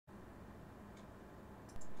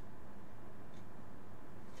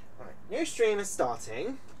New stream is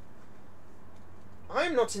starting.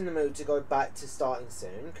 I'm not in the mood to go back to starting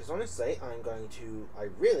soon, because honestly, I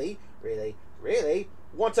really, really, really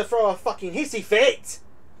want to throw a fucking hissy fit!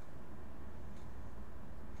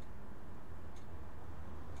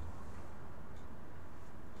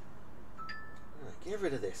 Right, get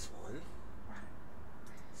rid of this one.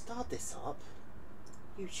 Start this up.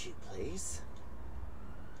 YouTube, please.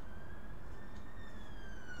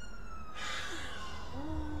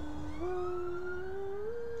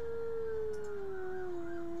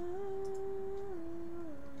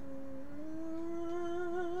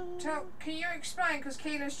 Can you explain? Because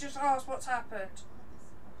Keelan's just asked what's happened.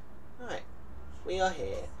 Right, we are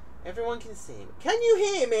here. Everyone can see me. Can you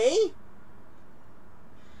hear me?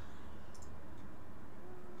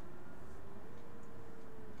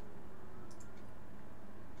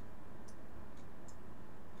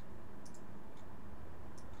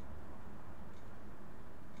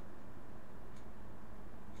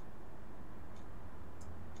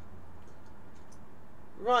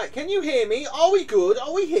 Right, can you hear me? Are we good?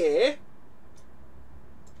 Are we here?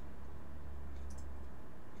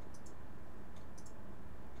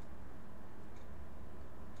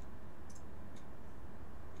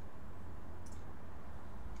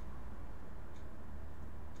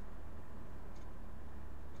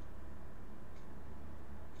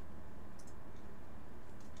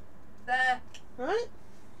 There. Right.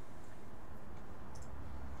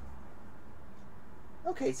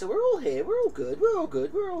 Okay, so we're all here. We're all good. We're all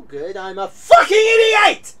good. We're all good. I'm a fucking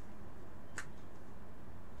idiot!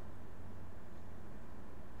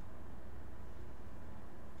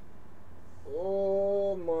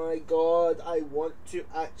 Oh my god, I want to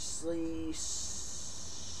actually...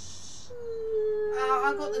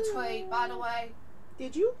 I got the tweet, by the way.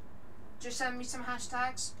 Did you? Just send me some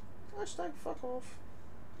hashtags. Hashtag fuck off.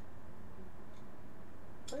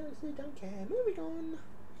 I honestly don't care. Moving on.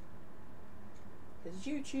 Because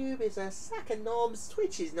YouTube is a sack of knobs,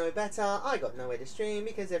 Twitch is no better, I got nowhere to stream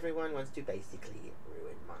because everyone wants to basically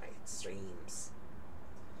ruin my streams.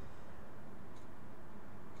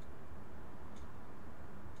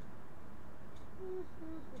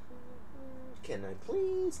 Can I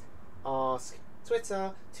please ask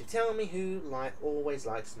Twitter to tell me who always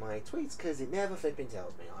likes my tweets, because it never flipping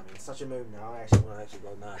tells me. I'm in such a mood now, I actually want to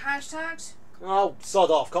go mad. Hashtags? Oh,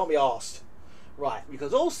 sod off, can't be arsed. Right,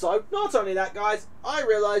 because also, not only that, guys, I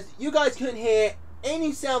realised you guys couldn't hear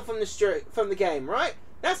any sound from the game, right?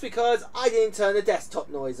 That's because I didn't turn the desktop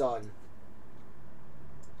noise on.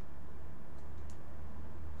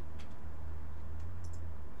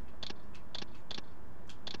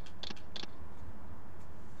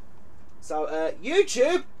 So,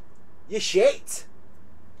 YouTube, you shit.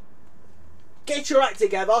 Get your act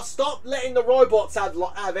together, stop letting the robots have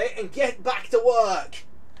it, and get back to work.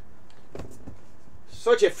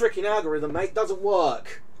 Such a freaking algorithm, mate, doesn't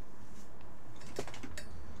work.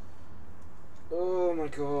 Oh my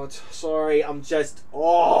god, sorry,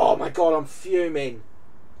 oh my god, I'm fuming.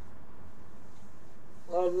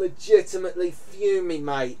 I'm legitimately fuming,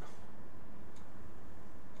 mate.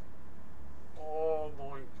 Oh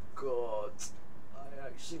my god, I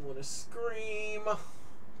actually want to scream.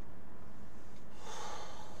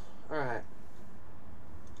 Alright.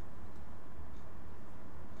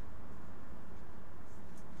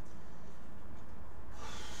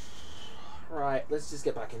 Right, let's just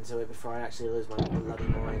get back into it before I actually lose my bloody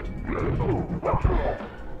mind.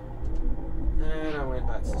 And I went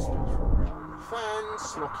back to fan,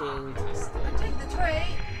 smocking, testing. I take the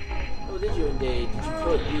tweet. Oh, did you indeed? Did you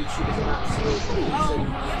put YouTube as an absolute beast? Oh,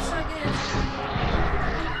 yes I did.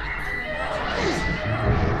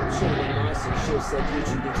 Should have been nice and should have said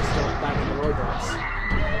YouTube needs to start banging the robots.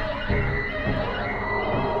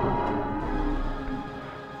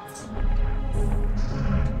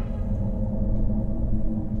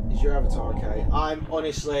 Your avatar okay? I'm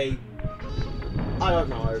honestly, I don't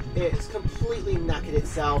know, it's completely knackered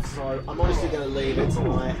itself, so I'm honestly going to leave it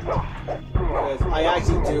tonight because I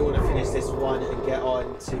actually do want to finish this one and get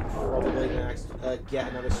on to probably the next,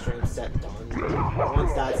 get another stream set done.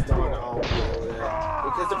 Once that's done, I'll deal with it,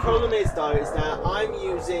 because the problem is though is that I'm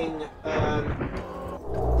using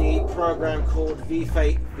the program called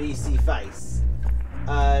VC Face.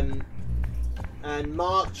 And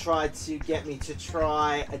Mark tried to get me to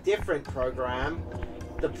try a different program.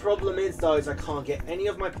 The problem is though is I can't get any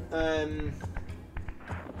of my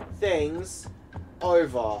things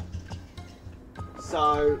over.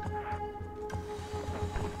 So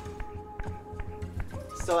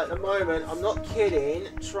at the moment, I'm not kidding,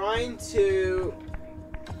 trying to,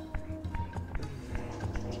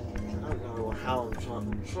 I don't know how I'm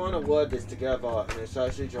I'm trying to word this together, and it's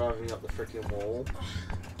actually driving me up the freaking wall.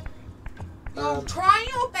 You're trying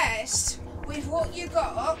your best with what you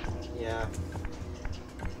got. Yeah.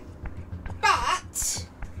 But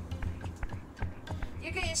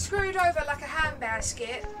you're getting screwed over like a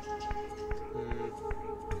handbasket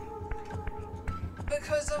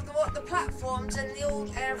because of what the platforms and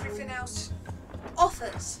everything else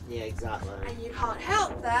offers. Yeah, exactly. And you can't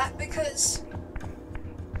help that because,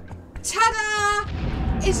 ta-da!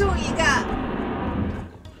 It's all you got.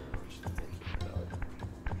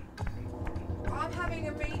 I'm having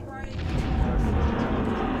a beat break.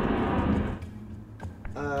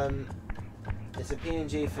 It's a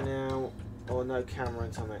PNG for now, or no camera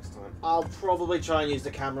until next time. I'll probably try and use the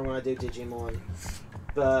camera when I do Digimon,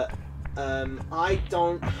 but I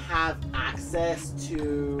don't have access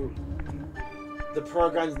to the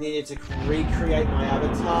programs needed to recreate my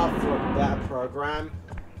avatar for a better program,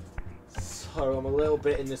 so I'm a little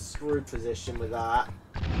bit in the screw position with that,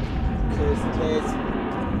 because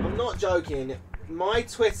I'm not joking, my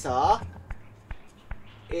Twitter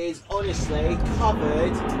is honestly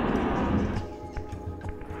covered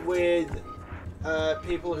with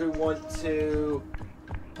people who want to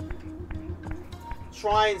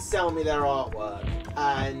try and sell me their artwork,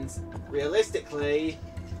 and realistically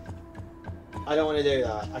I don't want to do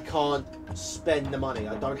that. I can't spend the money.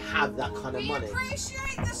 I don't have that kind of money. We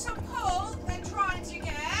appreciate the support they're trying to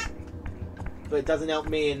get, but it doesn't help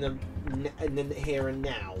me in the here and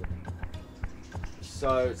now.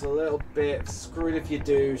 So it's a little bit screwed if you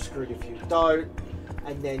do, screwed if you don't.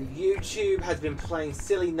 And then YouTube has been playing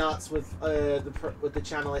silly nuts with the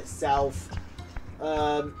channel itself.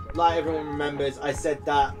 Like everyone remembers, I said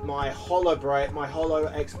that my Holo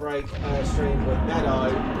X Break stream with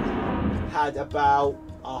Meadow had about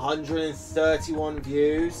 131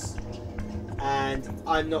 views, and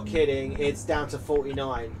I'm not kidding, it's down to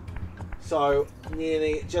 49. So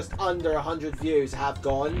nearly just under 100 views have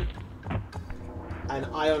gone, and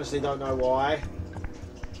I honestly don't know why.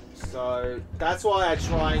 So that's why I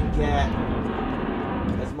try and get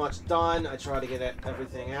as much done. I try to get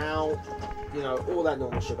everything out, you know, all that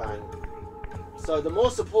normal shebang. So the more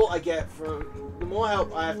support I get from, the more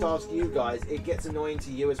help I have to ask you guys, it gets annoying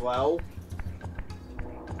to you as well.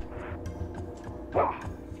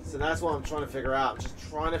 So that's what I'm trying to figure out. I'm just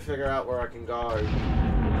trying to figure out where I can go.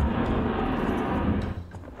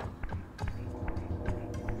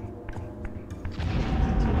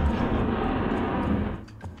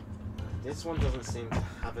 This one doesn't seem to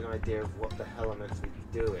have an idea of what the hell I'm meant to be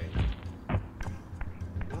doing.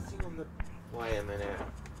 Nothing on the... Wait a minute.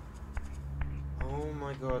 Oh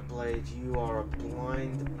my god, Blade, you are a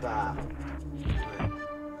blind bat.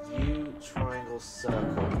 U triangle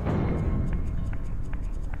circle.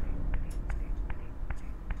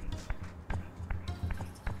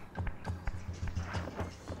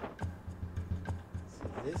 So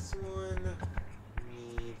this one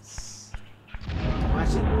needs...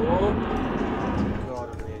 Actually, oh god,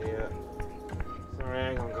 I'm an idiot. Sorry,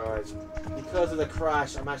 hang on guys. Because of the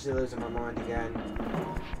crash, I'm actually losing my mind again.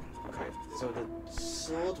 Okay, so the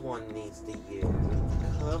sword one needs the U.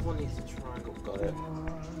 The curve one needs the triangle, got it.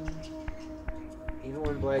 Even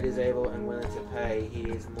when Blade is able and willing to pay, he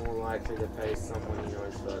is more likely to pay someone he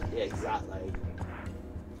knows first. Yeah, exactly.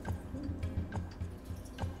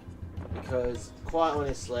 Because, quite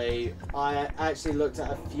honestly, I actually looked at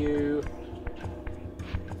a few...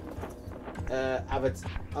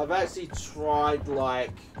 I've actually tried,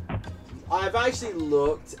 like... I've actually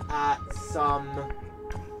looked at some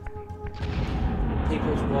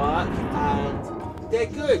people's work, and they're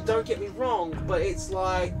good, don't get me wrong, but it's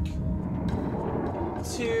like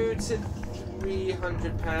 £200 to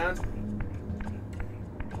 £300.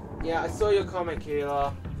 Yeah, I saw your comment,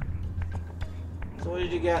 Keela. So what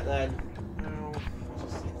did you get then? Oh, I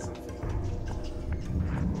just hit something.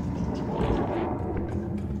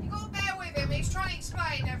 you gotta bear with him, he's trying to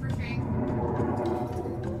explain everything.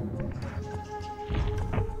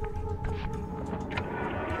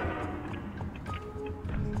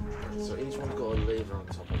 So each one's got a lever on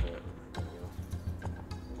top of it.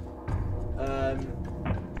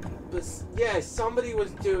 But yeah, somebody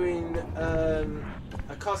was doing a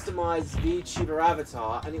customized VTuber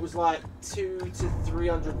avatar, and it was like $200 to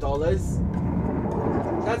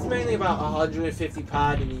 $300. That's mainly about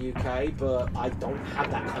 £150 in the UK, but I don't have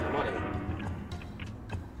that kind of money.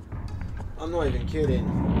 I'm not even kidding.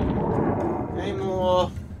 Hey more,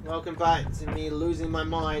 welcome back to me losing my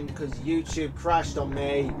mind because YouTube crashed on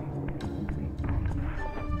me.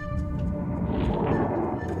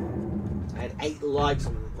 I had 8 likes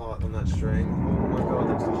on on that string. Oh my god,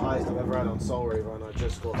 that's the highest I've ever had on Soul Reaver, and I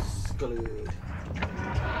just got screwed.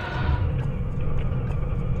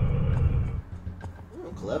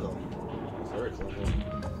 Oh, clever. Very clever.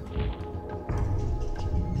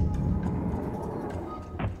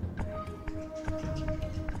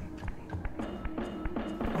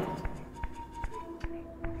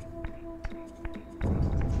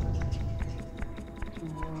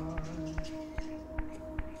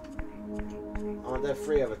 Aren't there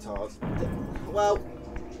 3 avatars? Well,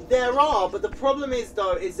 there are, but the problem is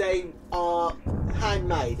though, is they are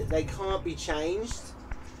handmade. They can't be changed.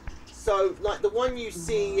 So, like the one you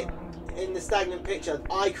see in the stagnant picture,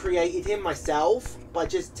 I created him myself by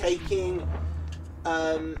just taking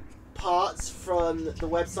parts from the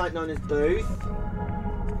website known as Booth.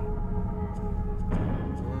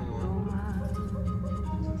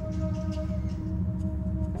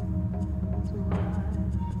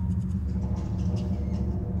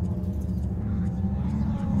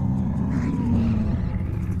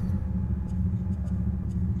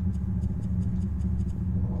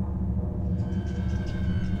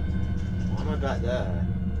 Back there.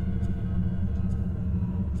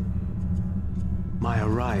 My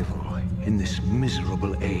arrival in this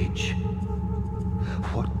miserable age.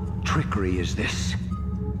 What trickery is this?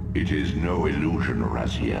 It is no illusion,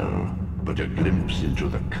 Raziel, but a glimpse into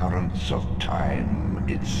the currents of time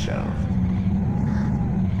itself.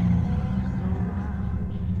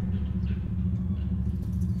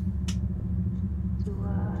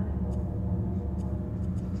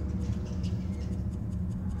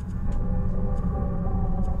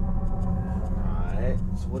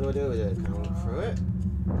 What do I do with it? Can I walk through it?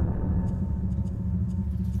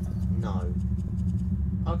 No.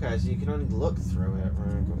 Okay, so you can only look through it.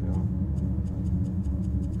 Right, got it on.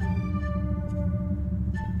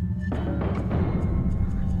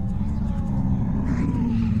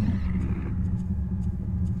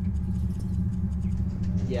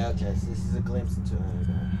 Yeah, okay, so this is a glimpse into it.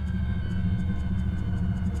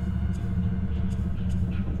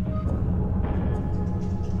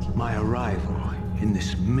 My arrival in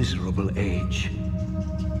this miserable age.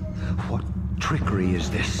 What trickery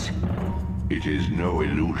is this? It is no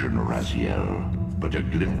illusion, Raziel, but a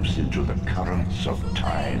glimpse into the currents of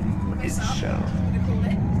time itself. I'm gonna call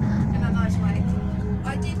it in a nice way.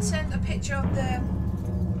 I did send a picture of the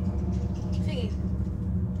thingy.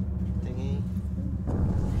 Thingy.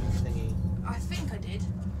 I think I did.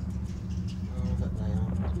 Oh, but they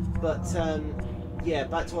are. But yeah,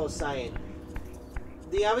 back to what I was saying.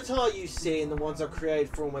 The avatar you see and the ones I created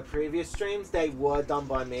for all my previous streams, they were done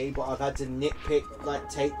by me, but I've had to nitpick, like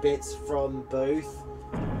take bits from Booth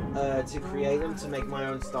to create them to make my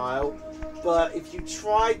own style. But if you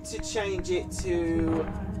tried to change it to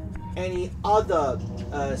any other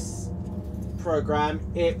program,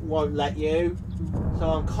 it won't let you. So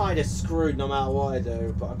I'm kind of screwed no matter what I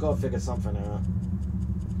do, but I've got to figure something out.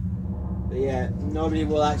 But yeah, nobody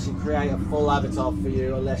will actually create a full avatar for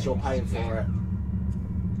you unless you're paying for it.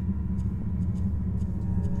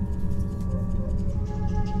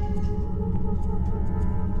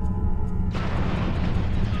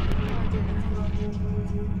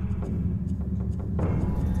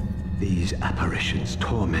 These apparitions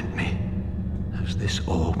torment me. Has this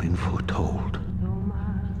all been foretold?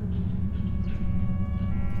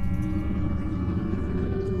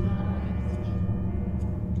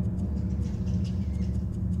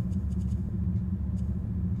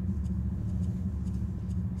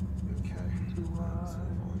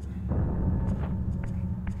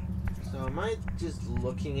 So am I just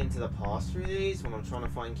looking into the past through these when I'm trying to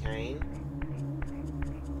find Kane?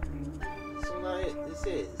 So like, this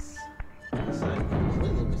is. So I'm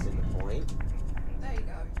completely missing the point. There you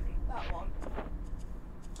go. That one.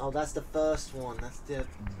 Oh, that's the first one. That's the...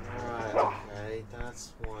 Right, okay.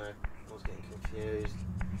 That's why I was getting confused.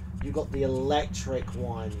 You got the electric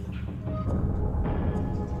one.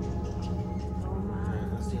 Okay,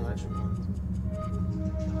 that's the electric one.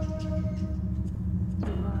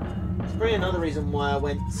 It's probably another reason why I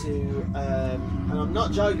went to... and I'm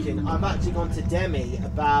not joking, I've actually gone to Demi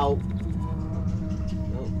about...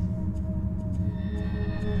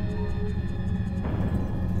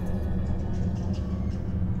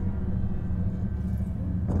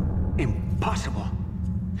 Impossible.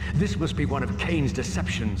 This must be one of Kane's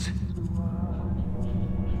deceptions.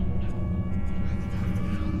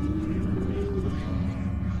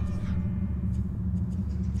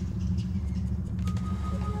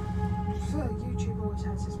 YouTube always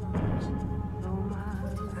has his moments.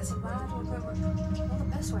 That's a bad one, but not the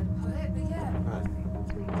best way to put it, but yeah. Right.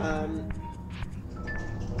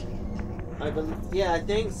 Yeah, I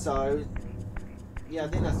think so. Yeah, I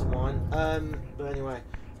think that's the one. But anyway,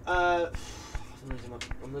 I'm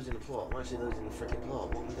losing the plot. I'm actually losing the freaking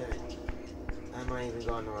plot. What am I doing? Am I even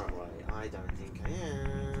going the right way? I don't think I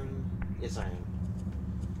am. Yes, I am.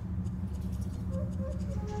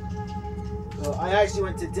 I actually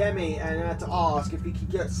went to Demi and I had to ask if he could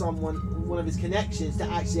get one of his connections to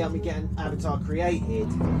actually help me get an avatar created.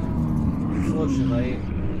 Unfortunately,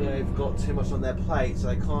 they've got too much on their plate, so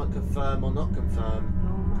they can't confirm or not confirm.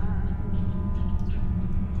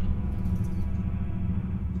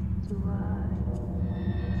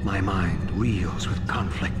 My mind reels with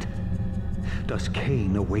conflict. Does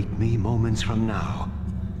Cain await me moments from now?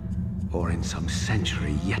 Or in some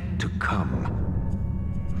century yet to come?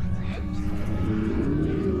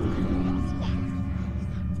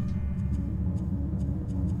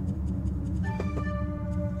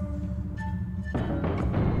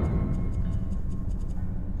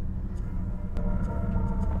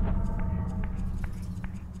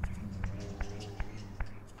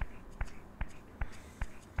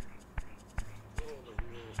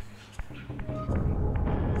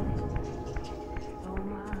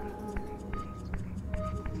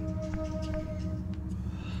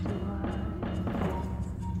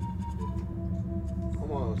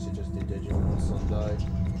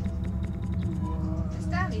 It's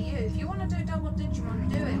down to you. If you want to do double Digimon,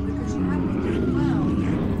 do it because you have been doing well.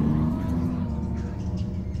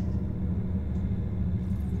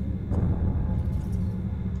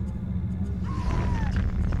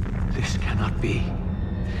 This cannot be.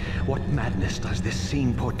 What madness does this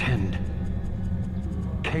scene portend?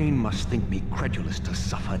 Cain must think me credulous to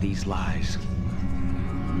suffer these lies.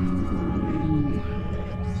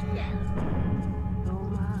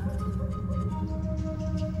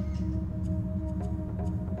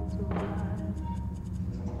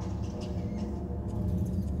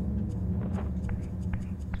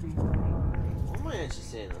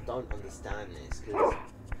 I don't understand this, because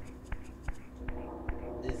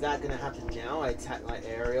is that going to happen now? I attack like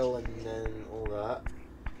Ariel and then all that.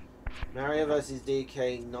 Mario versus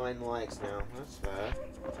DK, 9 likes now. That's fair.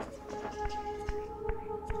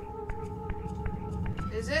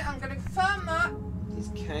 Is it? I'm going to confirm that. Is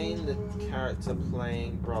Cain the character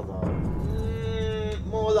playing brother?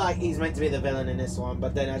 More like he's meant to be the villain in this one,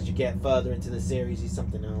 but then as you get further into the series, he's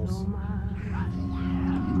something else.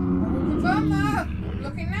 Confirm that.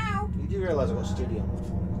 Looking now. You do realise I've got studio on my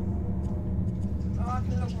phone. Oh, I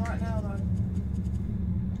can look right now though.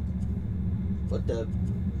 What the?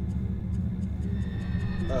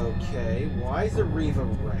 Okay, why is the Reaver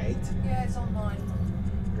red? Yeah, it's online.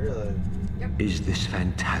 Really? Yep. Is this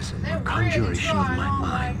phantasm They're a conjuration really of my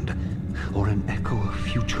mind, or an echo of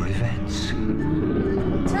future events?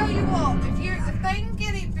 Tell you what, if they can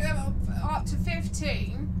get it up to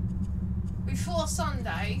 15 before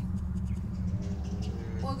Sunday,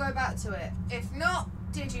 we'll go back to it. If not,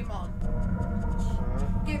 Digimon.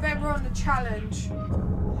 Give everyone a challenge.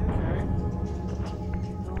 Okay.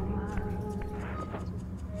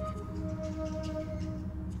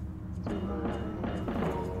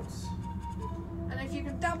 And if you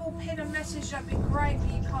can double pin a message, that'd be great,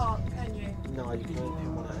 but you can't, can you? No, you can only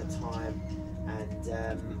pin one at a time. And,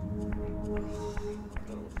 I don't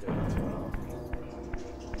know what to do as well.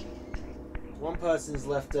 One person's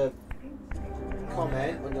left a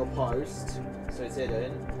comment on your post, so it's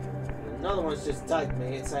hidden. Another one's just tagged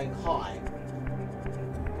me and saying hi.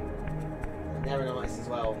 And they're nice as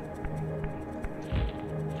well.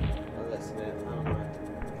 Oh, that's a bit, I don't know.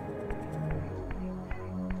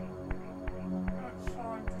 That's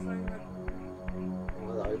fine, just leave it. Oh,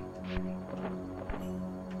 hello.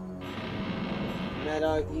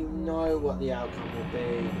 Meadow, you know what the outcome will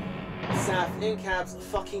be. Saf, Incab's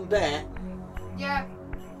fucking bet. Yeah.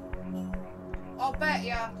 I'll bet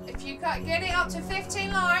ya, if you get it up to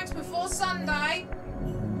 15 likes before Sunday,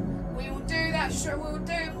 we will do that. We'll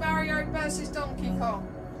do Mario versus Donkey Kong.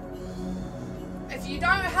 If you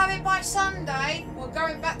don't have it by Sunday, we're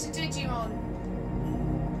going back to Digimon.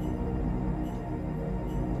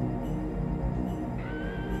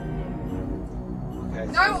 Okay,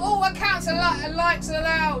 so No all accounts are likes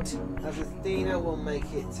allowed. as Athena will make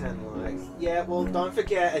it 10 likes. Yeah, well, don't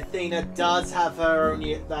forget, Athena does have her own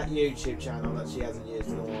that YouTube channel that she hasn't used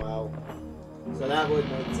in a while. So that would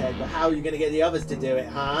make 10, but how are you going to get the others to do it,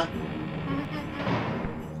 huh?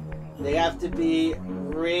 They have to be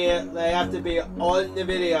they have to be on the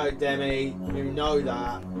video, Demi. You know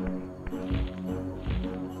that.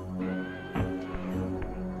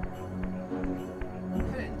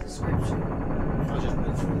 Put it in the description. I just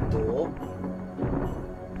went through the door.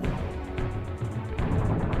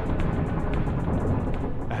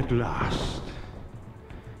 At last,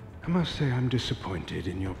 I must say I'm disappointed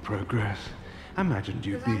in your progress. I imagined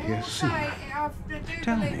you'd be here sooner. I do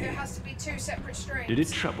Tell believe me, it has to be two separate streams. did it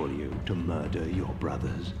trouble you to murder your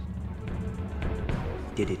brothers?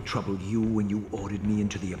 Did it trouble you when you ordered me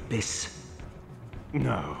into the abyss?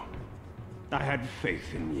 No. I had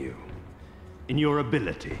faith in you. In your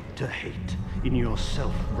ability to hate. In your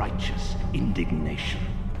self-righteous indignation.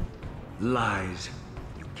 Lies.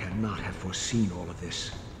 You cannot have foreseen all of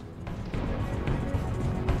this.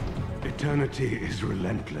 Eternity is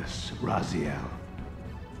relentless, Raziel.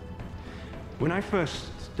 When I first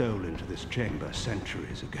stole into this chamber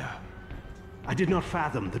centuries ago, I did not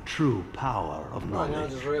fathom the true power of Right, now I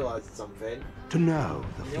knowledge. just realised something. To know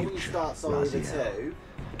the You know when you future, start Soul Reaver Raziel. 2,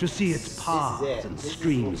 To see its this is paths it. and This is what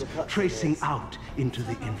streams the cutscene tracing is. out into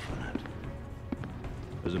the infinite.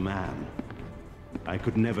 As a man, I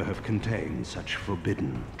could never have contained such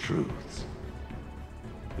forbidden truths.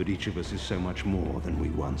 But each of us is so much more than we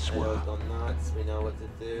once We've were. done that, we know what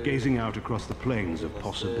to do. Gazing out across the plains of Must do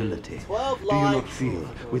possibility, 12 do you not lights. feel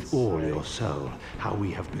Oh, with for all God's your sake. soul how we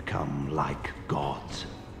have become like gods?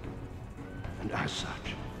 And as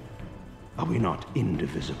such, are we not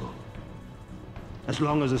indivisible? As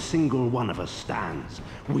long as a single one of us stands,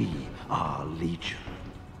 we are legion.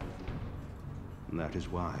 And that is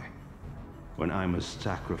why, when I must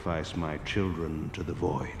sacrifice my children to the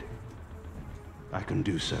void, I can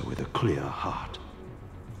do so with a clear heart.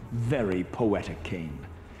 Very poetic, Cain.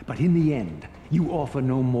 But in the end, you offer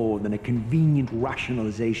no more than a convenient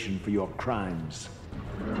rationalization for your crimes.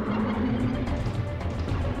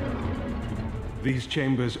 These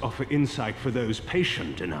chambers offer insight for those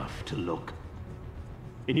patient enough to look.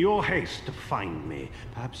 In your haste to find me,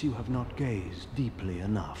 perhaps you have not gazed deeply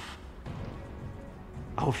enough.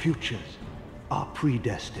 Our futures are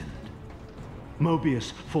predestined.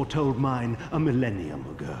 Mobius foretold mine a millennium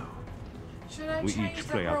ago. Should I We change each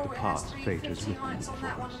the play out rule? the It has part to be fate has 15 written lights on for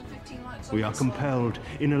that one us. and 15 lights on We are this one. compelled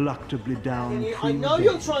ineluctably down I know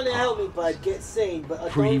you're trying to help me, paths. bud, get seen, but I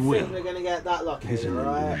Free don't will think we're going to get that lucky, Is an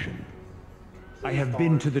right? illusion. I have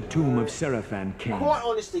been to the tomb of Seraphan, Cain. Quite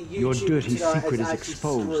honestly, YouTube Your dirty today secret has is actually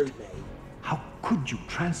exposed. screwed me. How could you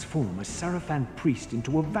transform a Seraphan priest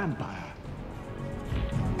into a vampire?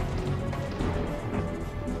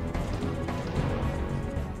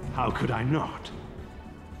 How could I not?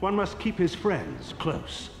 One must keep his friends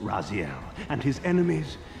close, Raziel, and his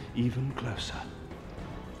enemies even closer.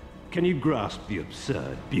 Can you grasp the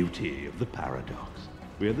absurd beauty of the paradox?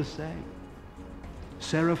 We're the same.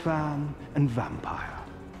 Seraphan and vampire.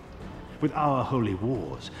 With our holy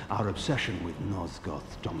wars, our obsession with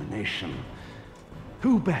Nosgoth's domination,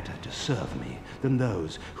 who better to serve me than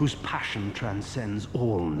those whose passion transcends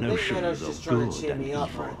all I think Meadow's notions just of trying good to cheer and me up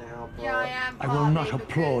evil? right now, but... Yeah, I am. I will not partly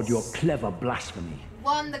applaud your because clever blasphemy.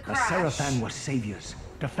 One, the The crash. Seraphan were saviors,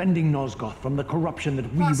 defending Nosgoth from the corruption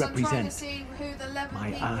that we Plus, I'm trying to represent. see who the 11 My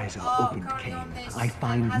people eyes are open, currently Cain. on this I and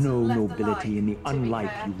find hasn't no left the nobility light, in the to be unlife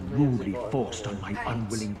fair. you rudely forced on my Eight.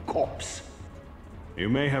 unwilling corpse. You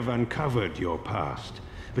may have uncovered your past,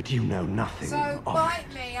 but you know nothing So, of bite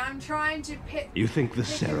it. me. I'm trying to pick. You think the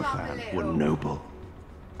pick him up a Seraphan were little. noble?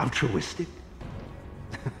 Altruistic?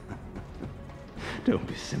 Don't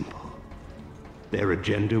be simple. Their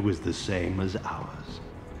agenda was the same as ours.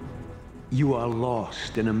 You are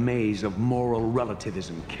lost in a maze of moral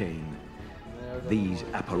relativism, Cain. These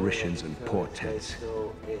apparitions and portents.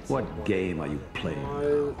 What game are you playing?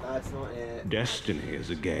 No, that's not it. Destiny is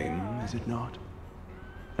a game, is it not?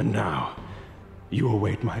 And now, you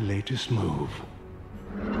await my latest move.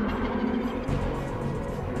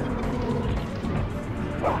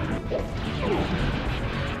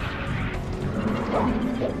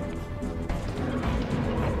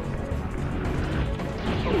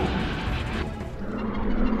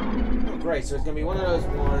 Oh, great, so it's going to be one of those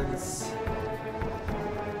ones...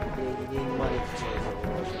 You need money to change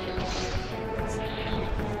it.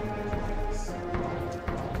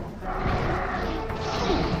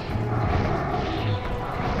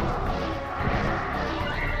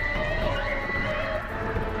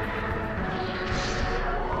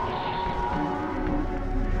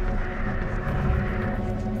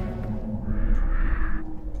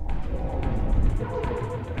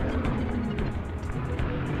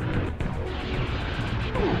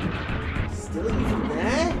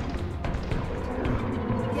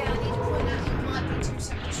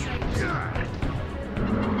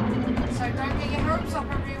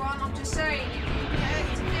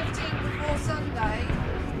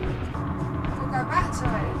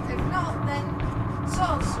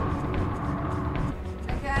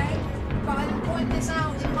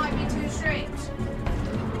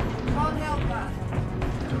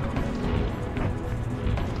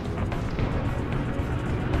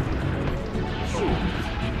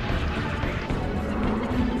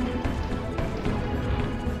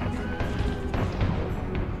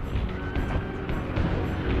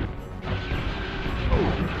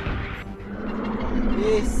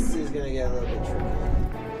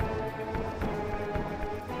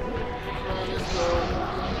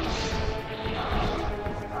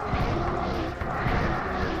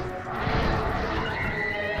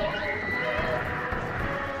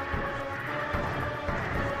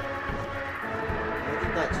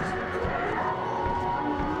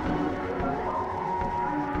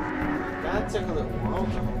 took a little while.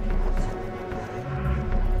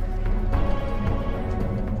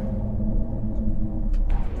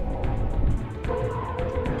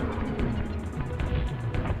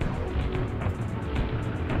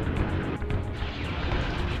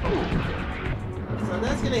 So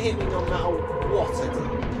that's gonna hit me no matter what I do.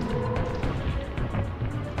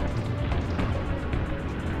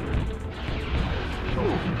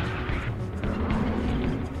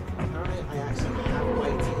 Apparently I actually have a way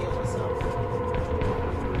to heal myself.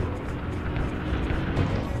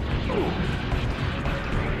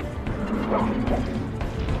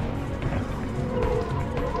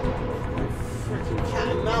 Freaking cat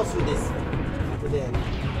and mouse with this within.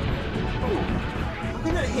 How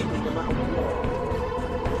can that hit me no matter what?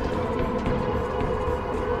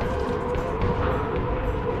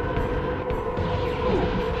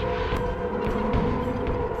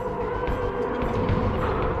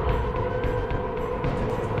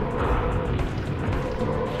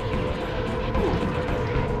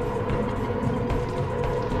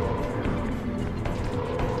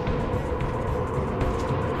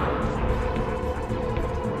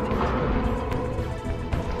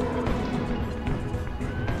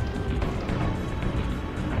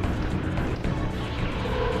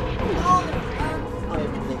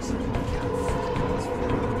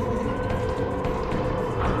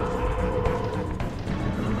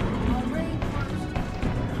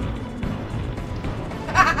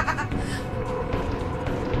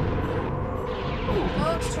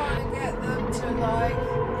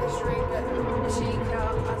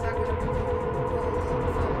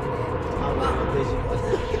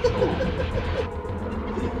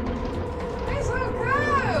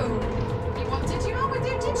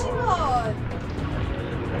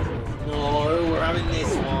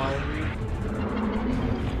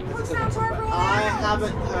 I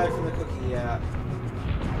haven't heard from the cookie yet.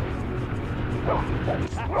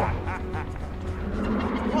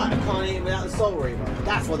 Right, I can't eat it without the Soul Reaver.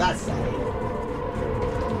 That's what that's saying.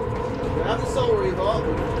 Without the Soul Reaver,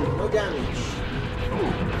 we can do no damage.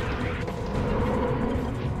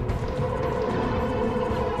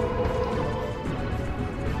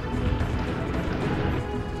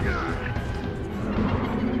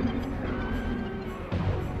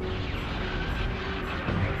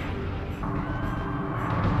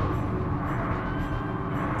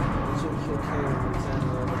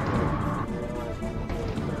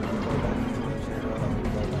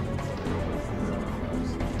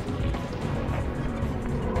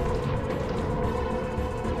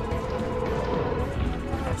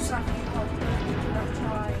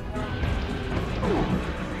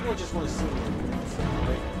 I just want to see it.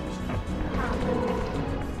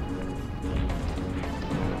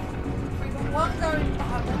 We got one going, but I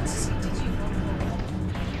want to see Digimon.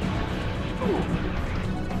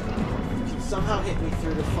 You can somehow hit me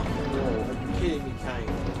through the fucking wall. Are you kidding me, Kane?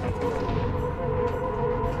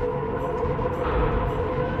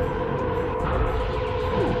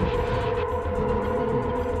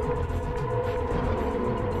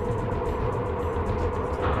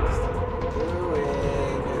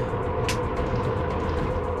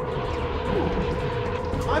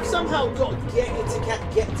 I've somehow got to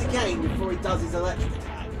get to Kane before he does his electric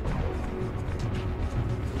attack.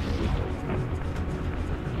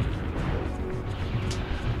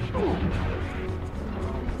 Oh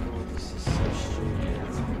god, this is so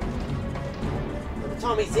stupid. By the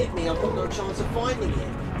time he's hit me, I've got no chance of finding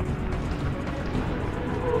him.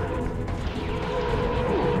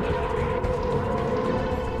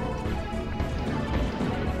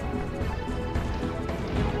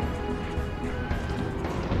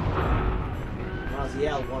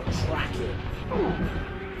 Raziel won't track it.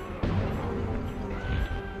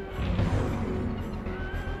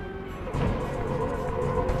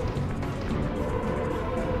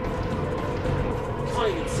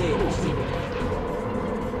 Can't even see it.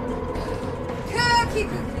 Cookie.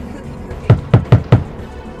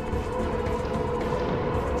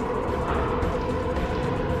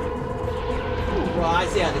 Right, I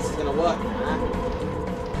see how this is going to work now.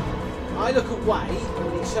 I look away, and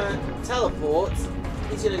when he teleports,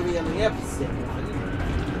 he's going to be on the opposite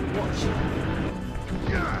one. Watch it.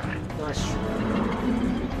 Nice try.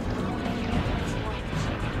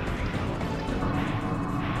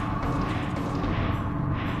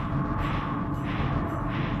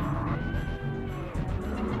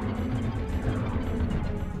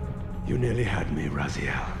 You nearly had me,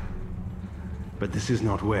 Raziel. But this is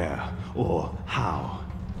not where or how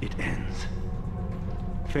it ends.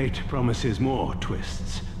 Fate promises more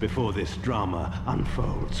twists before this drama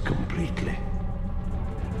unfolds completely.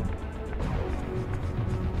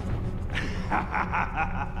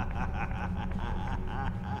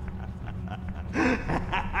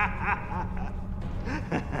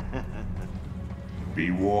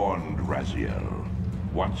 Be warned, Raziel.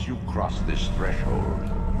 Once you cross this threshold,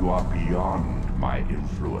 you are beyond my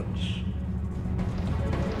influence.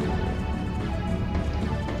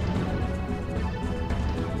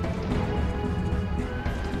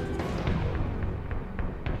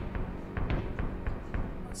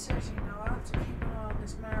 Seriously, now I have to keep an eye on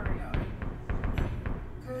this Mario.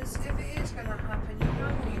 Because if it is going to happen, you know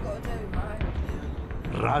what you got to do, right?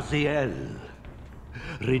 Raziel,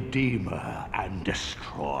 Redeemer and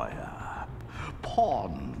Destroyer,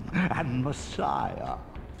 Pawn and Messiah.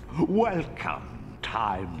 Welcome,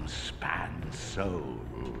 time-span soul.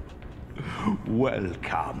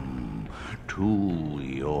 Welcome to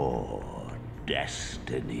your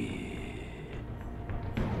destiny.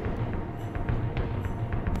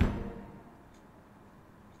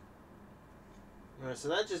 Alright, so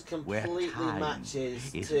that just Where completely time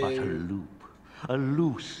matches is to... but a loop, a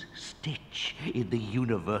loose stitch in the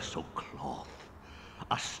universal cloth.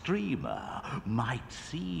 A streamer might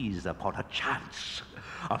seize upon a chance,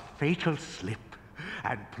 a fatal slip,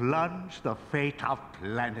 and plunge the fate of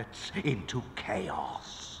planets into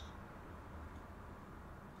chaos.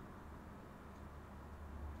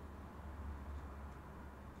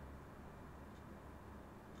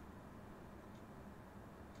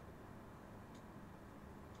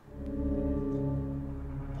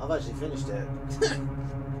 I've actually finished it.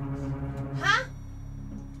 Huh?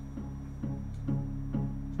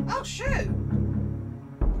 Oh, shoot!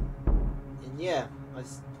 And yeah,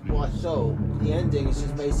 what I saw, the ending is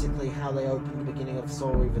just basically how they opened the beginning of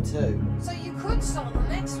Soul Reaver 2. So you could start the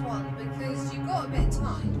next one because you've got a bit of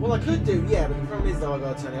time. Well, I could do, yeah, but the problem is though I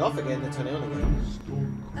gotta turn it off again, then turn it on again.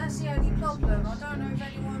 That's the only problem. I don't know if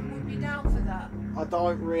anyone would be down for that. I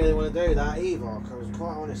don't really want to do that either, because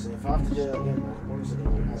quite honestly, if I have to do it again, honestly,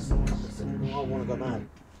 I want to go mad.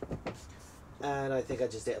 And I think I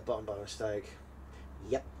just hit a button by mistake.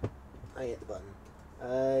 Yep, I hit the button.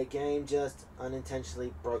 Game just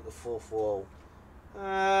unintentionally broke the fourth wall.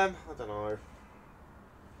 I don't know.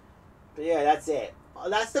 But yeah, that's it.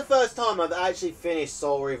 That's the first time I've actually finished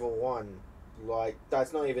Soul Reaver 1. Like,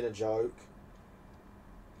 that's not even a joke.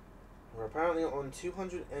 We're apparently on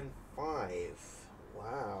 205.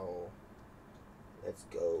 Wow. Let's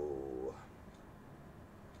go.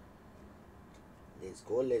 Let's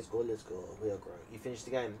go, let's go, let's go. We are growing. You finished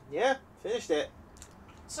the game? Yeah, finished it.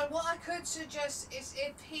 So what I could suggest is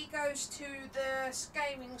if he goes to the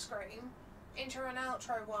gaming screen, into an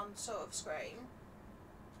outro one sort of screen,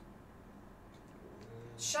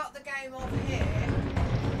 shut the game off here,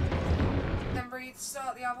 then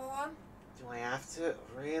restart the other one. Do I have to?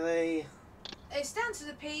 Really? It's down to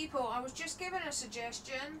the people. I was just giving a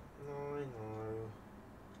suggestion. No, I know.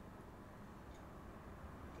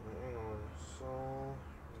 Hang on. Soul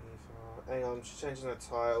Reaver. Hang on, I'm just changing the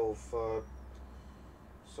title for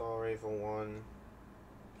Soul Reaver 1.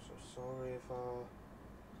 So Soul Reaver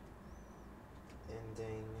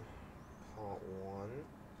ending part 1.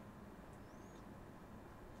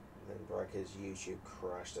 And then brackets YouTube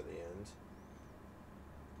crashed at the end.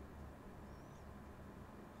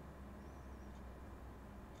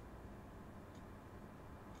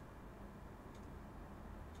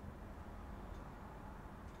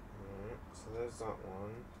 So there's that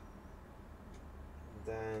one.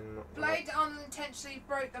 Then Blade unintentionally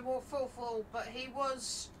broke the fourth wall, but he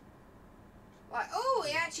was like, oh,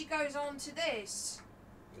 it actually goes on to this.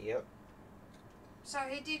 Yep. So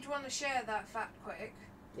he did want to share that fact quick.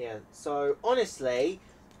 Yeah. So honestly,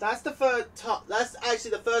 that's that's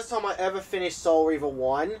actually the first time I ever finished Soul Reaver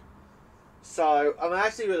 1. So I'm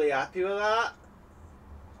actually really happy with that.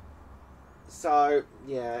 So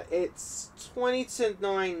yeah, it's 20 to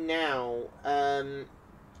 9 now.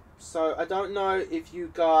 So I don't know if you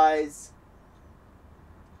guys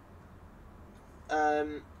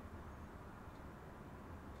a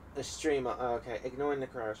streamer. Oh, okay, ignoring the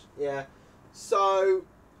crash. Yeah. So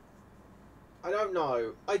I don't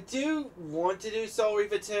know. I do want to do Soul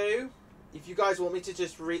Reaver 2. If you guys want me to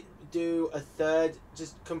just do a third,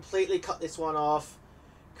 just completely cut this one off,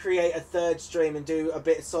 create a third stream and do a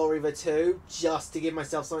bit of Soul Reaver 2 just to give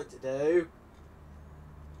myself something to do.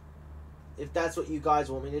 If that's what you guys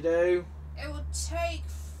want me to do. It would take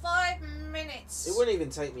 5 minutes. It wouldn't even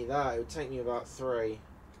take me that. It would take me about 3.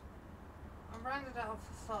 I rounded it off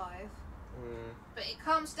for 5. Mm. But it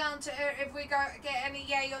comes down to if we get any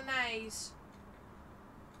yay or nays.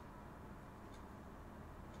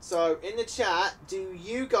 So in the chat, do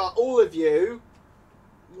you got all of you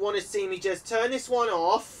want to see me just turn this one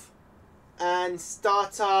off and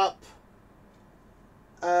start up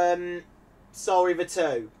Soul Reaver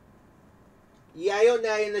 2? Yay or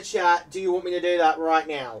nay in the chat. Do you want me to do that right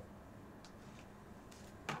now?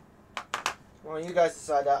 Well, you guys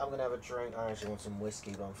decide that. I'm going to have a drink. I actually want some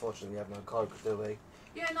whiskey, but unfortunately we have no Coke, do we?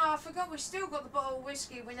 Yeah, no, I forgot we still got the bottle of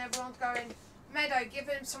whiskey when everyone's going, Meadow, give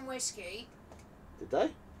him some whiskey. Did they?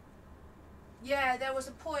 Yeah, there was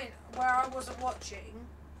a point where I wasn't watching.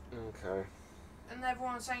 Okay. And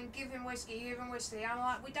everyone's saying, give him whiskey, give him whiskey. I'm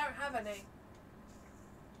like, we don't have any.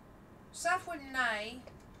 Seth would nay.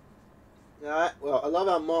 Alright, well, I love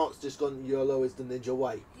how Mark's just gone YOLO is the ninja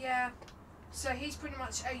way. Yeah. So he's pretty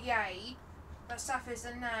much a yay. But Seth is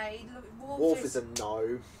a nay. Wolf is a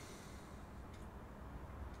no.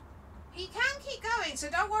 He can keep going, so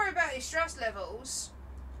don't worry about his stress levels.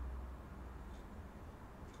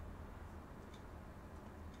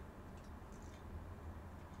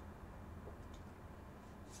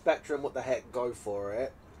 Spectrum, what the heck, go for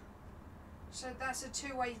it. So that's a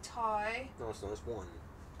two-way tie. No, it's not, it's one.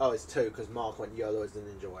 Oh, it's two, because Mark went YOLO as the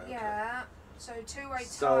ninja way. Okay. Yeah. So two-way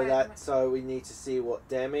tie. So we need to see what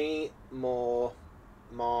Demi, Moore,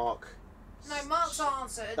 Mark... No, Mark's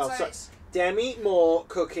answered, Oh, so sorry. it's... Demi, Moore,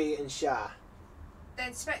 Cookie, and Shah.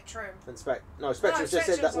 Then Spectrum. And Spectrum's just said that.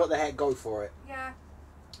 Spectrum's What the heck? Go for it. Yeah.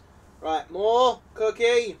 Right, Moore,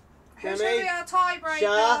 Cookie, Who's Demi, going to be our tiebreaker?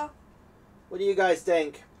 Shah. What do you guys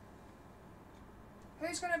think?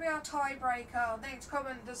 Who's going to be our tiebreaker? Next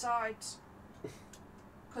comment decides.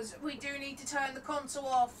 Because we do need to turn the console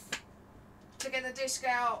off to get the disc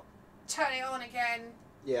out, turn it on again.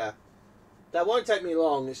 Yeah, that won't take me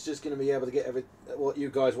long. It's just going to be able to get what you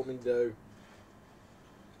guys want me to do.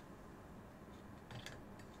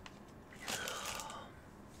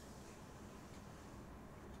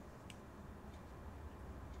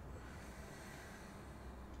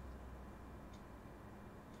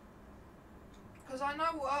 Because I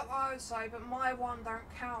know what I would say, but my one don't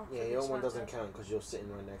count. Yeah, your one doesn't count because you're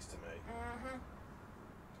sitting right next to me. Mm-hmm.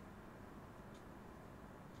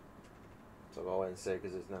 So I'll go away and see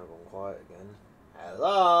because it's now gone quiet again.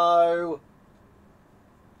 Hello?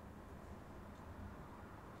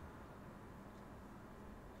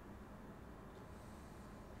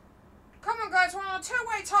 Come on, guys, we're on a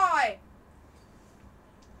two-way tie.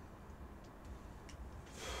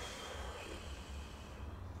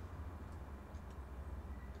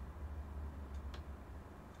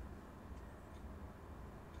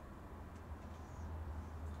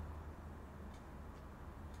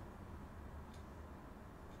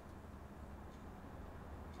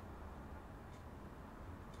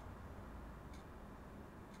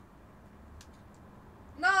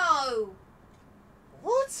 No!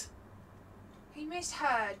 What? He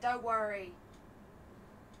misheard, don't worry.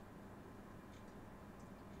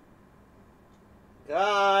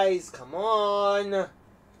 Guys, come on.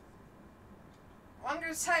 I'm going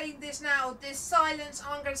to say this now. This silence,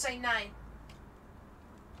 I'm going to say nay.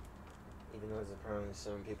 Even though there's apparently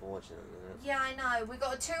 7 people watching at the minute. Yeah, I know. We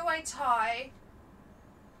got a two-way tie.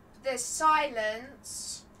 There's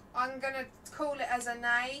silence. I'm going to call it as a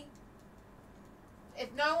nay.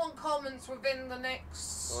 If no one comments within the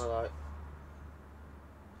next... Alright.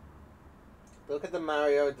 Look at the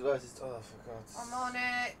Mario versus... Oh, for God's I'm on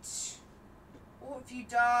it. What have you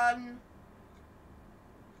done?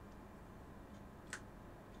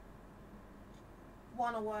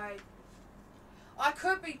 One away. I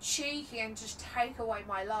could be cheeky and just take away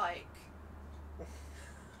my like.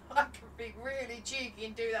 I could be really cheeky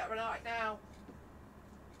and do that right now.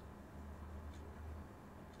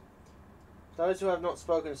 Those who have not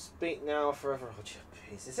spoken, speak now or forever. Oh,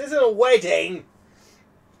 jeez. This isn't a wedding!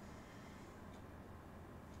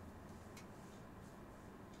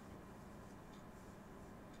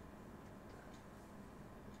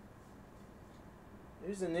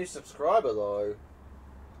 Who's the new subscriber, though?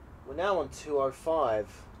 We're now on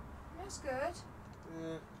 205. That's good.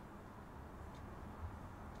 Yeah.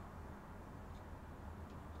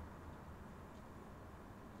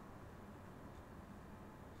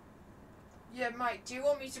 Yeah, mate, do you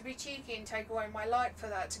want me to be cheeky and take away my like for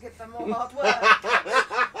that to get them more hard work?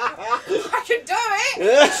 I can do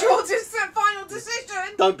it! Shortest final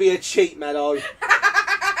decision! Don't be a cheat, Meadow.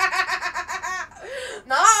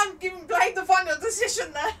 No, I'm giving Blade the final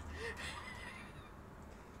decision there.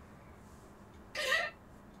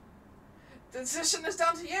 The decision is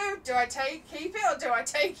down to you. Do I keep it or do I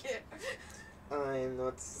take it? I'm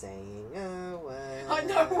not saying a word. I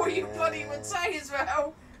know what you bloody would say as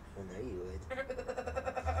well. I know you would.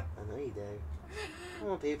 I know you do. Come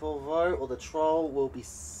on, people, vote or the troll will be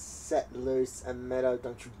set loose. And Meadow,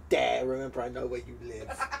 don't you dare remember I know where you live.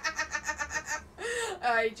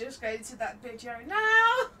 I just go to that video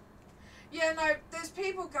now. Yeah, no, there's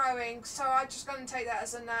people going, so I'm just going to take that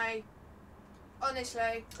as a nay. Honestly.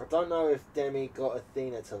 I don't know if Demi got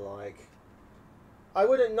Athena to like. I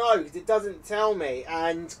wouldn't know because it doesn't tell me,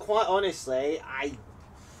 and quite honestly, I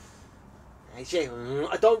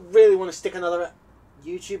don't really want to stick another.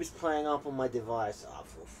 YouTube is playing up on my device. Oh,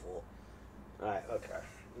 for. Right, okay.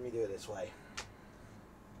 Let me do it this way.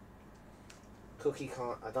 Cookie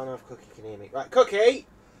can't. I don't know if Cookie can hear me. Right, Cookie,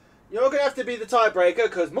 you're gonna have to be the tiebreaker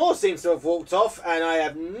because Moore seems to have walked off, and I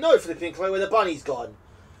have no flipping clue where the bunny's gone.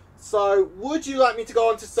 So, would you like me to go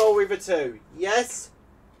on to Soul Reaver 2? Yes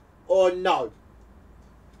or no?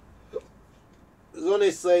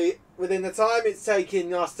 Honestly, within the time it's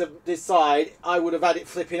taking us to decide, I would have had it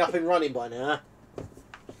flipping up and running by now.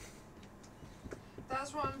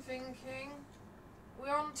 That's what I'm thinking.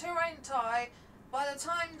 We're on 2 ain't tie. By the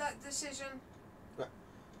time that decision...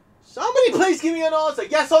 Somebody please give me an answer.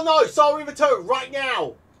 Yes or no? Soul Reaver 2, right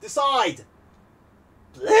now. Decide.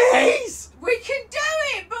 Please. We can do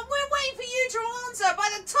it, but we're waiting for you to answer. By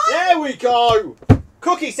the time... There we go.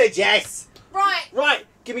 Cookie said yes. Right. Right.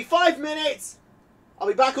 Give me 5 minutes. I'll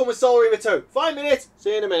be back on with Soul Reaver 2. 5 minutes.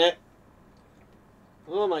 See you in a minute.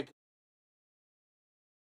 Oh my God.